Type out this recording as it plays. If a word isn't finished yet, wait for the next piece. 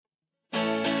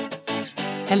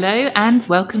Hello and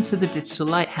welcome to the Digital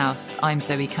Lighthouse. I'm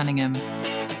Zoe Cunningham.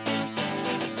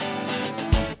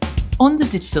 On the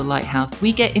Digital Lighthouse,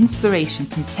 we get inspiration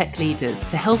from tech leaders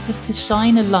to help us to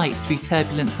shine a light through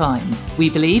turbulent times. We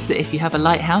believe that if you have a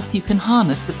lighthouse, you can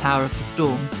harness the power of the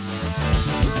storm.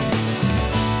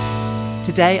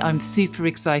 Today, I'm super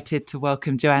excited to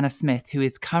welcome Joanna Smith, who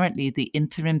is currently the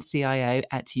interim CIO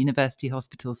at University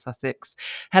Hospital Sussex.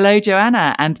 Hello,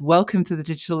 Joanna, and welcome to the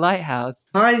Digital Lighthouse.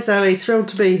 Hi, Zoe. Thrilled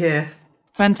to be here.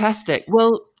 Fantastic.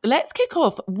 Well, let's kick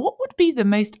off. What would be the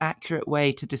most accurate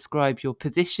way to describe your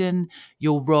position,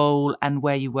 your role, and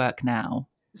where you work now?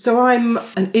 So I'm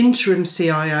an interim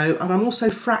CIO and I'm also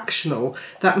fractional.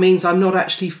 That means I'm not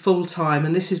actually full-time,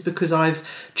 and this is because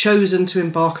I've chosen to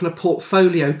embark on a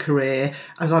portfolio career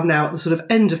as I'm now at the sort of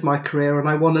end of my career and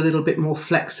I want a little bit more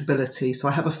flexibility. So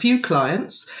I have a few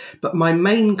clients, but my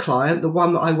main client, the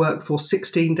one that I work for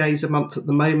 16 days a month at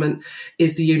the moment,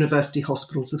 is the University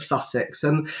Hospitals of Sussex.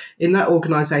 And in that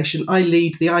organisation, I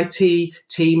lead the IT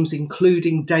teams,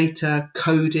 including data,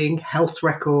 coding, health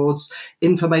records,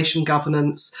 information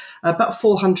governance, about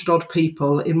 400 odd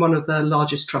people in one of the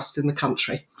largest trusts in the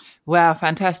country. Wow,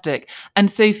 fantastic.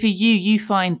 And so for you, you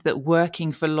find that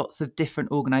working for lots of different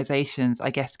organizations,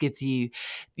 I guess, gives you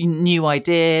new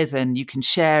ideas and you can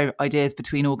share ideas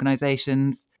between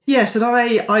organizations. Yes, and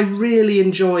I really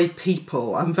enjoy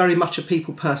people. I'm very much a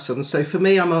people person. So for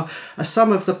me, a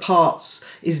sum of the parts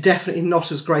is definitely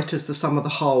not as great as the sum of the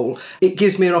whole. It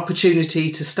gives me an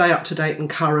opportunity to stay up to date and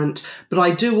current, but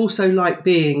I do also like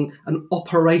being an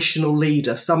operational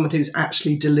leader, someone who's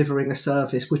actually delivering a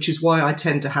service, which is why I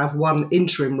tend to have one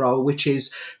interim role, which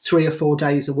is 3 or 4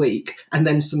 days a week, and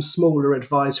then some smaller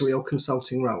advisory or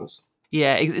consulting roles.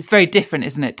 Yeah, it's very different,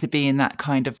 isn't it, to be in that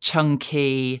kind of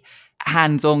chunky,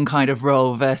 hands-on kind of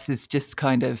role versus just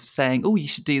kind of saying, oh, you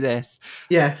should do this.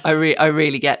 Yes. I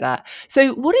really get that.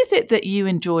 So what is it that you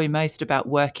enjoy most about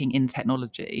working in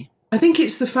technology? I think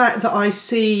it's the fact that I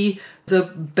see the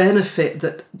benefit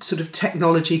that sort of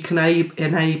technology can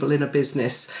enable in a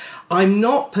business. I'm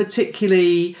not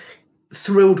particularly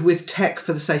thrilled with tech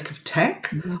for the sake of tech.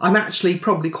 Mhm. I'm actually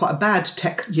probably quite a bad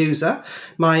tech user.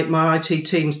 My IT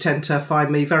teams tend to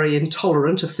find me very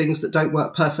intolerant of things that don't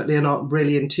work perfectly and aren't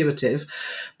really intuitive.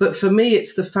 But for me,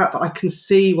 it's the fact that I can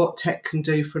see what tech can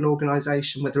do for an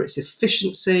organization, whether it's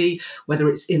efficiency, whether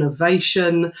it's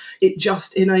innovation. It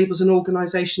just enables an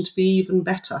organization to be even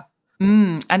better.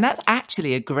 And that's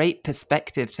actually a great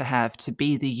perspective to have, to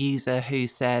be the user who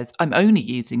says, I'm only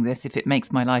using this if it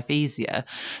makes my life easier.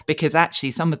 Because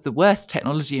actually, some of the worst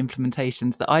technology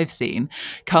implementations that I've seen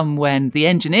come when the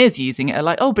engineers using it are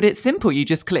like, oh, but it's simple. You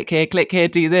just click here,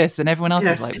 do this. And everyone else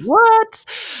is like, Yes. what?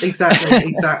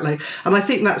 Exactly. And I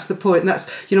think that's the point.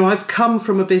 I've come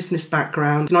from a business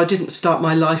background and I didn't start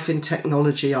my life in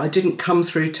technology. I didn't come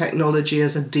through technology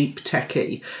as a deep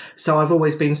techie. So I've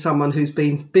always been someone who's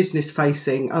been business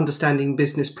facing, understanding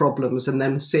business problems and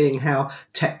then seeing how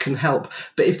tech can help.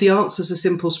 But if the answer's a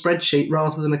simple spreadsheet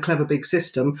rather than a clever big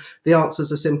system, the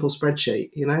answer's a simple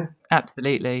spreadsheet.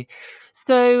 Absolutely.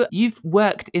 So you've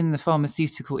worked in the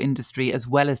pharmaceutical industry as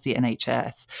well as the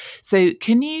NHS. So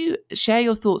can you share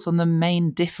your thoughts on the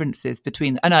main differences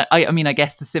between, and I mean, I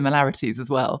guess the similarities as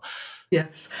well.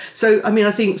 Yes. So,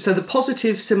 I think so. The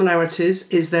positive similarities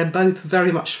is they're both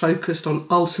very much focused on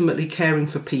ultimately caring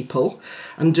for people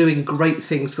and doing great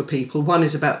things for people. One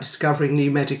is about discovering new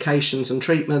medications and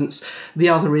treatments. The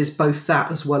other is both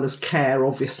that as well as care,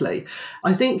 obviously.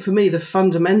 I think for me, the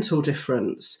fundamental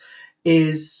difference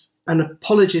is, and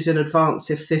apologies in advance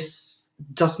if this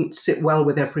doesn't sit well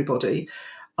with everybody,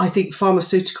 I think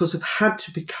pharmaceuticals have had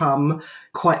to become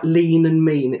quite lean and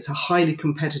mean. It's a highly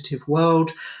competitive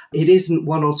world. It isn't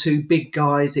one or two big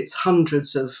guys, it's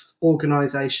hundreds of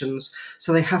organizations.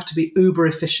 So they have to be uber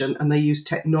efficient and they use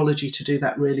technology to do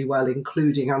that really well,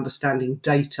 including understanding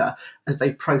data as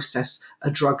they process a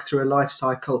drug through a life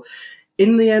cycle.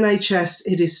 In the NHS,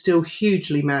 it is still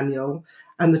hugely manual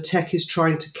and the tech is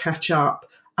trying to catch up.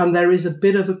 And there is a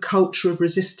bit of a culture of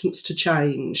resistance to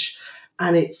change.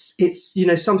 And it's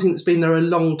something that's been there a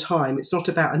long time. It's not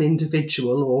about an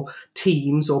individual or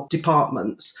teams or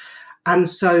departments. And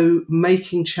so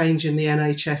making change in the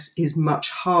NHS is much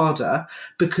harder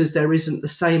because there isn't the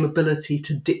same ability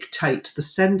to dictate. The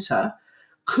centre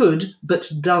could,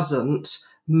 but doesn't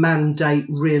mandate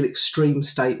real extreme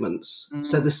statements.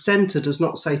 So Mm. the centre does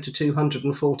not say to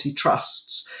 240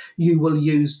 trusts, you will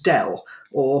use Dell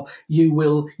or you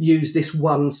will use this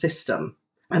one system.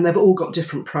 And they've all got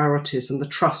different priorities and the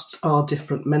trusts are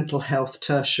different. Mental health,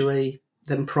 tertiary,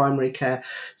 then primary care.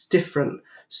 It's different.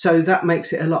 So that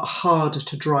makes it a lot harder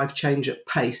to drive change at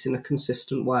pace in a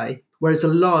consistent way. whereas a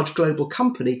large global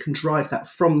company can drive that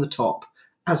from the top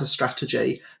as a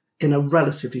strategy in a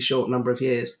relatively short number of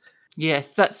years. Yes,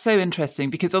 that's so interesting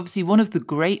because obviously one of the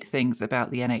great things about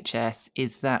the NHS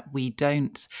is that we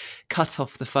don't cut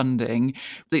off the funding.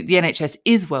 The NHS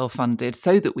is well funded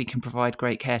so that we can provide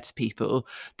great care to people.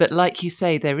 But like you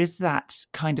say, there is that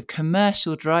kind of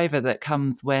commercial driver that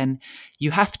comes when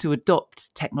you have to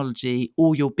adopt technology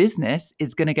or your business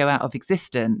is going to go out of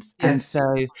existence. And Yes.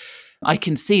 so I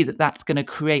can see that that's going to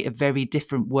create a very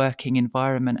different working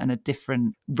environment and a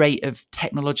different rate of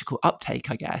technological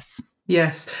uptake, I guess.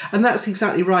 Yes, and that's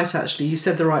exactly right, actually. You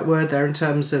said the right word there in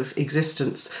terms of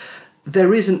existence.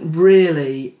 There isn't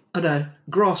really, at a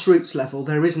grassroots level,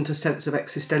 there isn't a sense of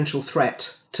existential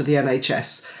threat to the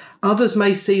NHS. Others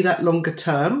may see that longer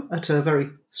term at a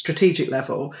very strategic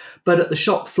level, but at the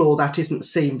shop floor that isn't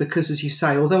seen because, as you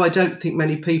say, although I don't think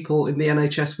many people in the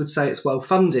NHS would say it's well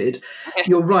funded,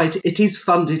 you're right, it is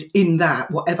funded in that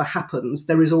whatever happens,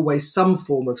 there is always some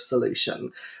form of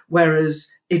solution.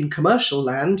 Whereas in commercial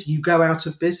land, you go out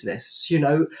of business.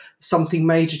 Something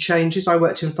major changes. I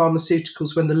worked in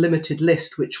pharmaceuticals when the limited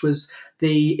list, which was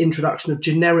the introduction of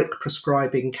generic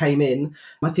prescribing, came in,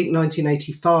 I think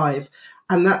 1985.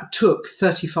 And that took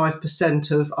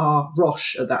 35% of our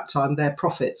Roche at that time, their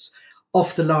profits,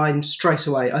 off the line straight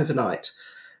away overnight.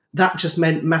 That just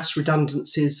meant mass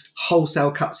redundancies,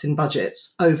 wholesale cuts in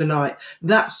budgets overnight.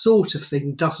 That sort of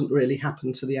thing doesn't really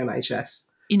happen to the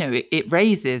NHS. It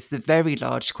raises the very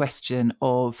large question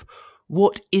of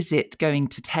what is it going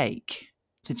to take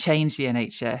to change the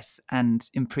NHS and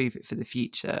improve it for the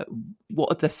future? What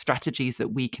are the strategies that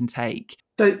we can take?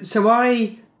 So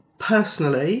I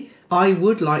personally, I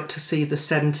would like to see the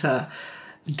centre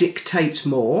dictate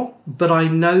more, but I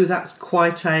know that's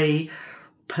quite a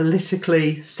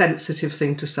politically sensitive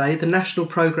thing to say. The National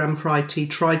Programme for IT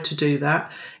tried to do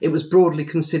that. It was broadly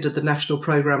considered the National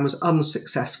Programme was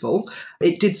unsuccessful.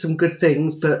 It did some good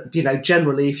things, but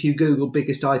generally, if you Google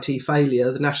biggest IT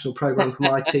failure, the National Programme from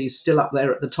IT is still up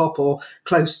there at the top or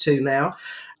close to now.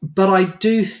 But I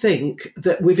do think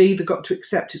that we've either got to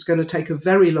accept it's going to take a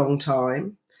very long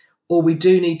time, or we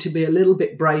do need to be a little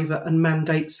bit braver and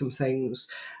mandate some things.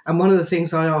 And one of the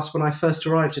things I asked when I first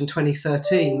arrived in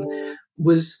 2013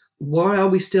 was, why are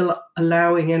we still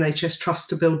allowing NHS trusts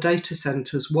to build data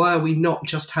centres? Why are we not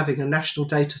just having a national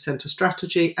data centre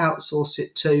strategy, outsource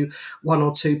it to one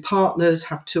or two partners,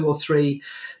 have two or three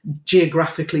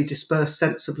geographically dispersed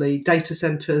sensibly data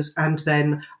centres, and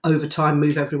then over time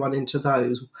move everyone into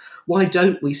those? Why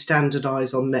don't we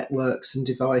standardise on networks and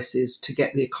devices to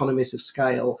get the economies of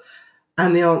scale?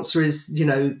 And the answer is,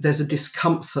 there's a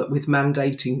discomfort with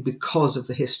mandating because of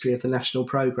the history of the national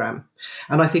programme.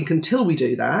 And I think until we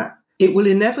do that, it will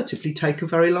inevitably take a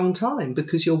very long time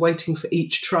because you're waiting for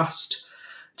each trust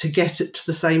to get it to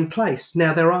the same place.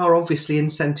 Now, there are obviously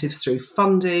incentives through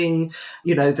funding.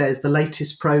 There's the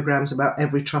latest programmes about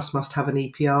every trust must have an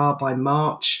EPR by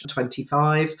March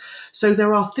 25. So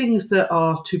there are things that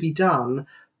are to be done.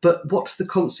 But what's the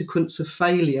consequence of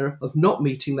failure of not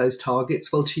meeting those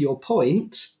targets? Well, to your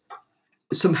point,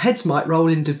 some heads might roll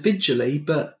individually,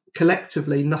 but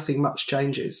collectively, nothing much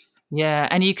changes. Yeah,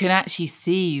 and you can actually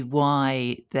see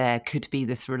why there could be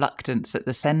this reluctance at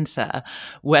the centre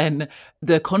when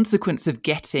the consequence of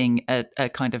getting a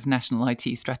kind of national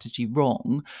IT strategy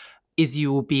wrong is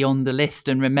you will be on the list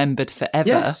and remembered forever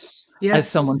Yes, as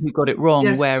someone yes, who got it wrong,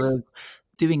 yes. whereas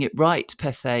doing it right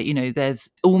per se, there's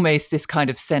almost this kind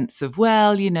of sense of,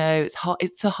 well,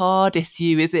 it's a hard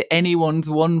issue. Is it anyone's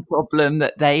one problem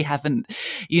that they haven't,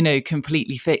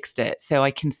 completely fixed it? So I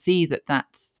can see that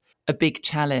that's a big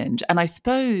challenge. And I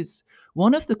suppose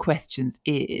one of the questions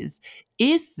is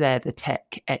there the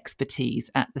tech expertise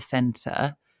at the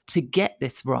centre to get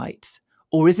this right?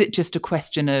 Or is it just a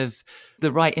question of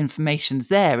the right information's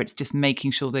there? It's just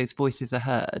making sure those voices are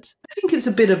heard. I think it's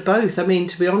a bit of both. I mean,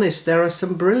 to be honest, there are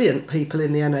some brilliant people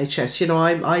in the NHS.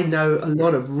 I know a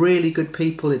lot of really good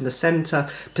people in the centre,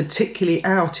 particularly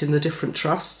out in the different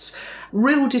trusts.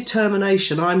 Real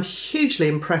determination. I'm hugely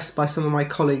impressed by some of my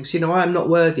colleagues. I am not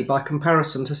worthy by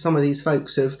comparison to some of these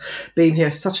folks who've been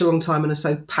here such a long time and are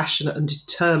so passionate and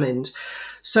determined.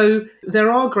 So there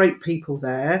are great people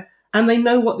there and they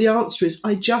know what the answer is.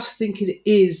 I just think it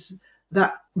is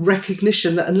that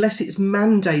recognition that unless it's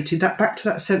mandated, that back to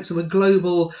that sense of a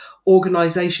global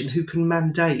organization who can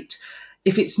mandate.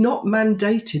 If it's not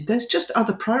mandated, there's just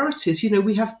other priorities.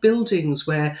 We have buildings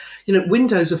where,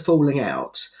 windows are falling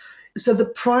out. So the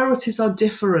priorities are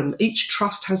different. Each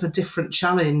trust has a different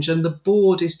challenge, and the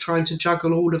board is trying to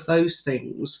juggle all of those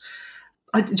things.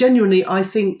 I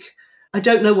think, I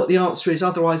don't know what the answer is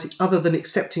other than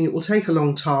accepting it will take a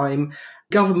long time.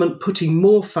 government putting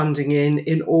more funding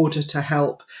in order to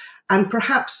help, and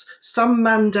perhaps some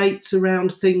mandates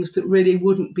around things that really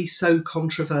wouldn't be so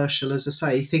controversial, as I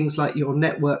say, things like your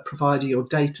network provider, your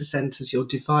data centers, your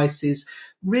devices.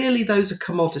 Really, those are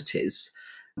commodities.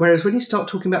 Whereas when you start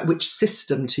talking about which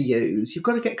system to use, you've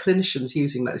got to get clinicians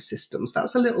using those systems.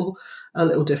 That's a little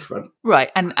different.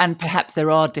 Right. And perhaps there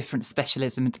are different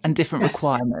specialisms and different Yes,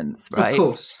 requirements, of right?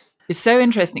 course. It's so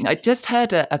interesting. I just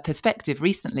heard a perspective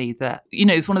recently that,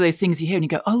 it's one of those things you hear and you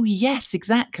go, oh, yes,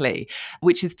 exactly,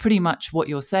 which is pretty much what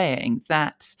you're saying,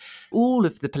 that all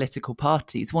of the political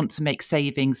parties want to make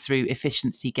savings through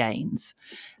efficiency gains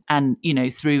and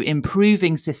through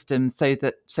improving systems so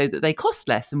that they cost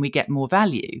less and we get more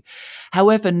value.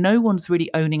 However, no one's really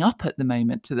owning up at the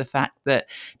moment to the fact that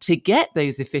to get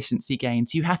those efficiency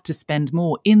gains you have to spend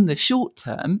more in the short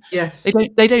term. they Yes.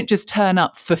 don't they don't just turn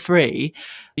up for free.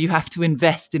 You have to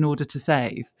invest in order to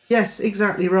save. Yes,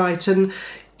 exactly right. And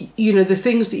the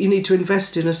things that you need to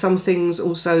invest in are some things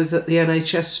also that the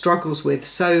NHS struggles with.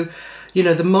 So,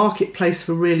 the marketplace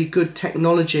for really good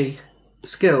technology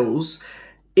skills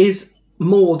is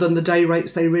more than the day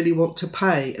rates they really want to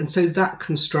pay. And so that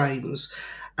constrains.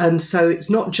 And so it's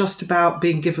not just about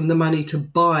being given the money to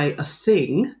buy a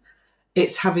thing,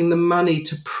 it's having the money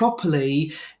to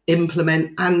properly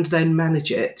implement and then manage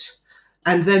it.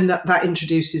 And then that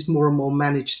introduces more and more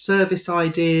managed service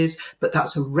ideas, but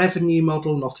that's a revenue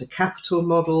model, not a capital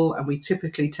model. And we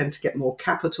typically tend to get more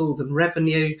capital than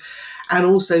revenue. And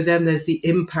also, then there's the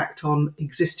impact on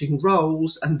existing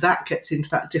roles. And that gets into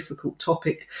that difficult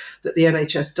topic that the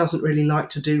NHS doesn't really like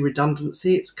to do,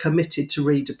 redundancy. It's committed to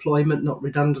redeployment, not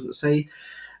redundancy.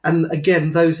 And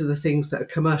again, those are the things that a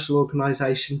commercial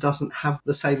organisation doesn't have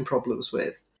the same problems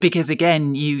with. Because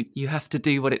again, you have to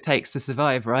do what it takes to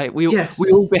survive, right? We Yes,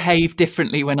 all behave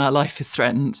differently when our life is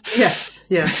threatened. yes,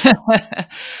 yes.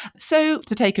 So,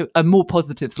 to take a more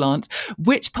positive slant,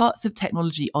 which parts of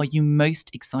technology are you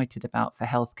most excited about for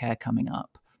healthcare coming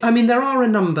up? I mean, there are a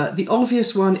number. The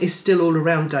obvious one is still all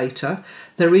around data.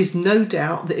 There is no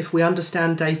doubt that if we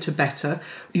understand data better,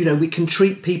 we can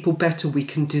treat people better, we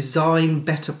can design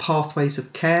better pathways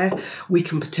of care, we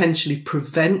can potentially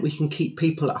prevent, we can keep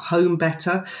people at home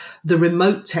better. The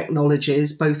remote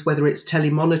technologies, both whether it's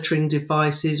telemonitoring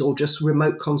devices or just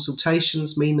remote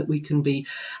consultations, mean that we can be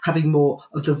having more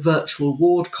of the virtual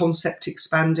ward concept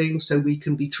expanding, so we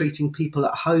can be treating people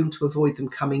at home to avoid them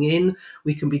coming in.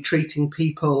 We can be treating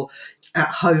people at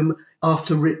home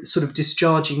after sort of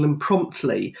discharging them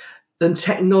promptly. And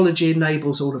technology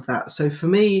enables all of that. So for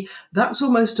me, that's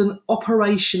almost an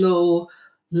operational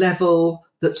level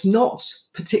that's not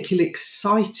particularly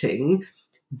exciting,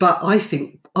 but I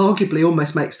think arguably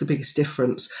almost makes the biggest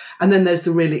difference. And then there's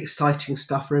the really exciting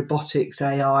stuff, robotics,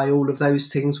 AI, all of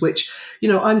those things, which,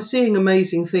 I'm seeing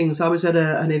amazing things. I was at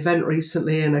an event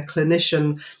recently and a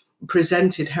clinician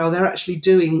presented how they're actually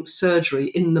doing surgery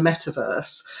in the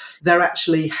metaverse. They're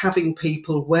actually having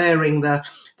people wearing the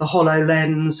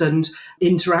HoloLens and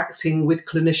interacting with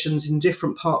clinicians in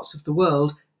different parts of the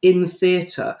world in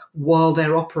theatre while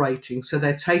they're operating. So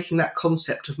they're taking that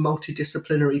concept of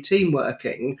multidisciplinary team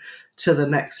working to the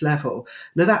next level.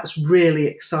 Now that's really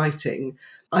exciting.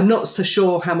 I'm not so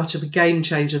sure how much of a game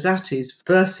changer that is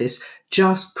versus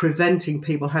just preventing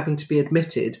people having to be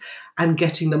admitted and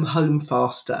getting them home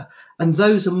faster. And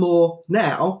those are more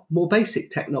basic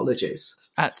technologies.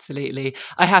 Absolutely.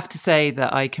 I have to say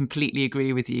that I completely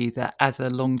agree with you that as a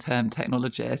long-term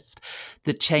technologist,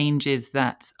 the changes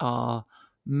that are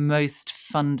most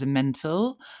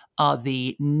fundamental are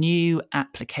the new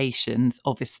applications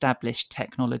of established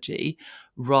technology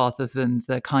rather than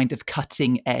the kind of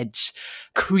cutting edge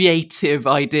creative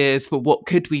ideas for what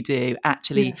could we do.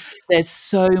 Actually, Yes. there's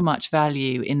so much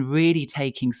value in really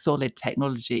taking solid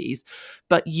technologies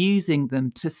but using them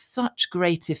to such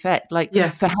great effect. Like, for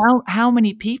Yes. how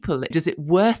many people does it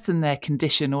worsen their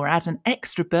condition or add an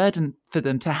extra burden for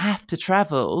them to have to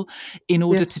travel in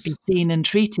order to be Yes. seen and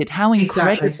treated? How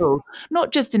Exactly. incredible,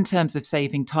 not just in terms of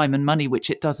saving time and money, which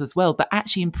it does as well, but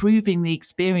actually improving the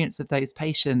experience of those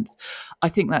patients. I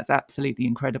think that's absolutely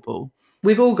incredible.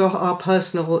 We've all got our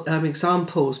personal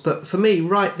examples, but for me,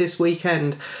 right this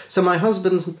weekend, so my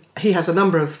husband's, he has a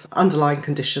number of underlying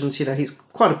conditions. He's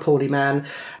quite a poorly man.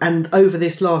 And over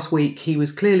this last week, he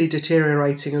was clearly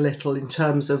deteriorating a little in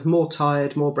terms of more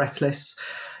tired, more breathless.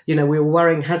 We were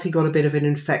worrying, has he got a bit of an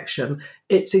infection?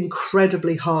 It's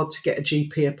incredibly hard to get a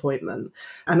GP appointment.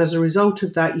 And as a result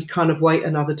of that, you kind of wait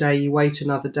another day, you wait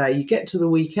another day, you get to the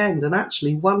weekend, and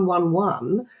actually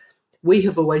 111 we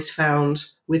have always found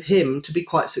with him to be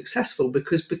quite successful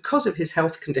because of his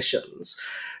health conditions,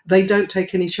 they don't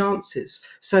take any chances.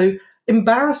 So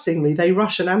Embarrassingly, they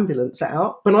rush an ambulance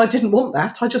out when I didn't want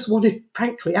that. I just wanted,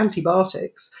 frankly,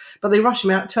 antibiotics. But they rush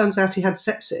him out. Turns out he had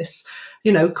sepsis,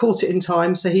 caught it in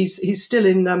time. So he's still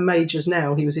in majors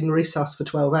now. He was in resus for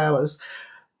 12 hours.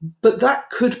 But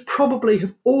that could probably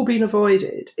have all been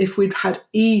avoided if we'd had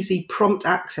easy, prompt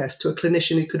access to a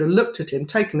clinician who could have looked at him,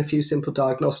 taken a few simple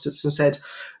diagnostics and said,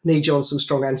 need you on some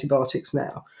strong antibiotics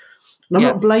now. And I'm Yeah.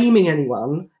 not blaming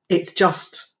anyone. It's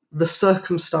just the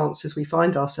circumstances we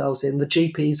find ourselves in. The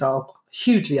GPs are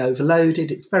hugely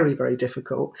overloaded. It's very, very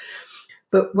difficult.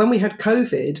 But when we had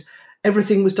COVID,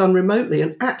 everything was done remotely.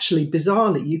 And actually,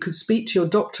 bizarrely, you could speak to your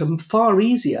doctor far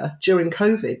easier during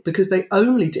COVID because they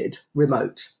only did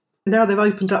remote. Now they've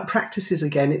opened up practices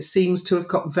again. It seems to have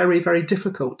got very, very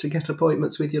difficult to get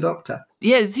appointments with your doctor.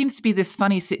 Yeah, it seems to be this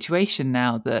funny situation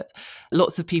now that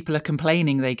lots of people are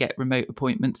complaining they get remote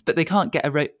appointments, but they can't get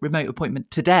a remote appointment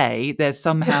today. There's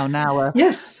somehow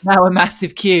Yes. now a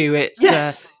massive queue.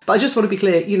 Yes. But I just want to be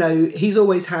clear, he's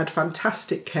always had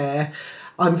fantastic care.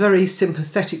 I'm very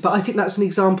sympathetic, but I think that's an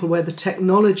example where the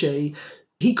technology,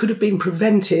 he could have been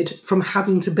prevented from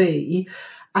having to be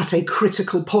at a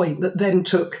critical point that then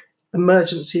took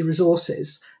emergency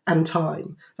resources and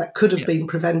time. That could have been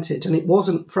prevented. And it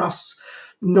wasn't for us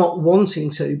not wanting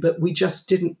to, but we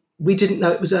didn't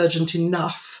know it was urgent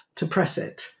enough to press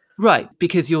it. Right,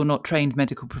 because you're not trained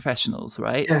medical professionals,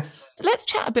 right? Yes. Let's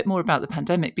chat a bit more about the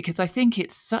pandemic, because I think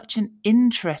it's such an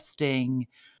interesting,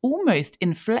 almost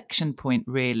inflection point,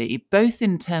 really, both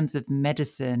in terms of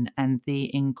medicine and the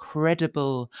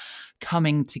incredible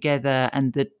coming together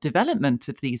and the development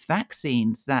of these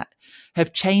vaccines that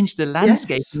have changed the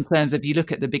landscape in Yes. terms of, you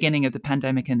look at the beginning of the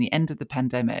pandemic and the end of the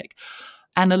pandemic.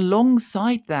 And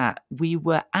alongside that, we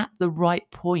were at the right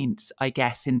point, I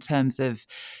guess, in terms of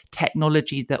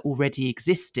technology that already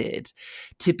existed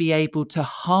to be able to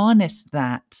harness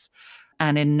that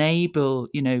and enable,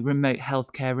 remote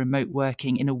healthcare, remote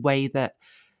working in a way that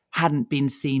hadn't been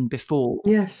seen before.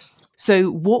 Yes.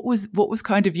 So what was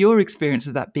kind of your experience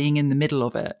of that, being in the middle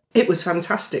of it? It was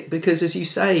fantastic because, as you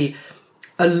say,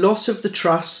 a lot of the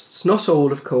trusts, not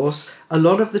all, of course, a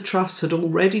lot of the trusts had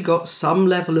already got some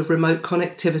level of remote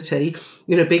connectivity.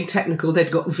 Being technical,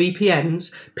 they'd got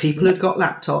VPNs, people had got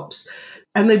laptops,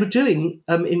 and they were doing,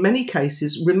 in many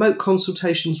cases, remote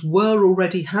consultations were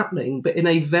already happening, but in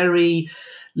a very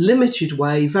limited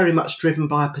way, very much driven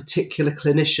by a particular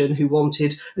clinician who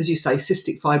wanted, as you say,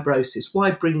 cystic fibrosis. Why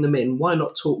bring them in? Why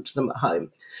not talk to them at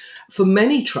home? For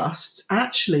many trusts,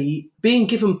 actually being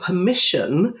given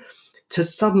permission to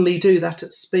suddenly do that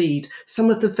at speed, some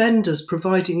of the vendors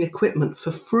providing equipment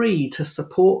for free to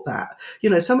support that.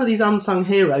 Some of these unsung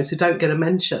heroes who don't get a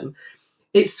mention,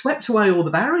 it swept away all the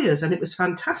barriers and it was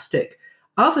fantastic.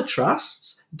 Other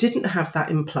trusts didn't have that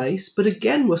in place, but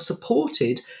again were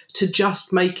supported to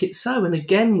just make it so, and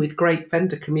again with great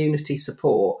vendor community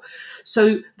support.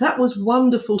 So that was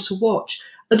wonderful to watch.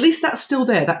 At least that's still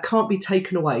there. That can't be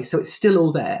taken away. So it's still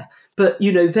all there. But,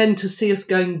 then to see us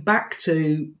going back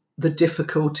to the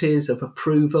difficulties of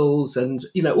approvals and,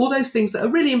 all those things that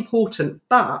are really important.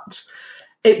 But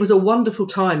it was a wonderful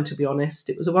time, to be honest.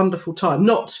 It was a wonderful time,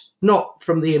 not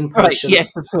from the Right. inpatient Yes,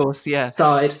 of course. Yeah.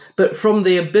 side, but from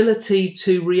the ability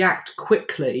to react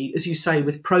quickly, as you say,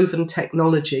 with proven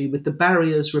technology, with the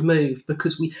barriers removed,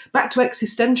 because back to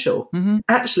existential. Mm-hmm.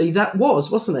 Actually, that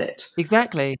wasn't it?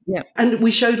 Exactly. Yeah. And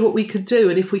we showed what we could do.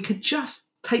 And if we could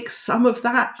just take some of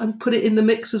that and put it in the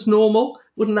mix as normal,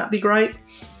 wouldn't that be great?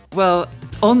 Well,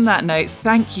 on that note,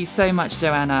 thank you so much,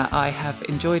 Joanna. I have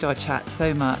enjoyed our chat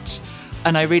so much,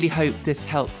 and I really hope this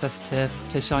helps us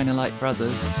to shine a light for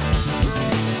others.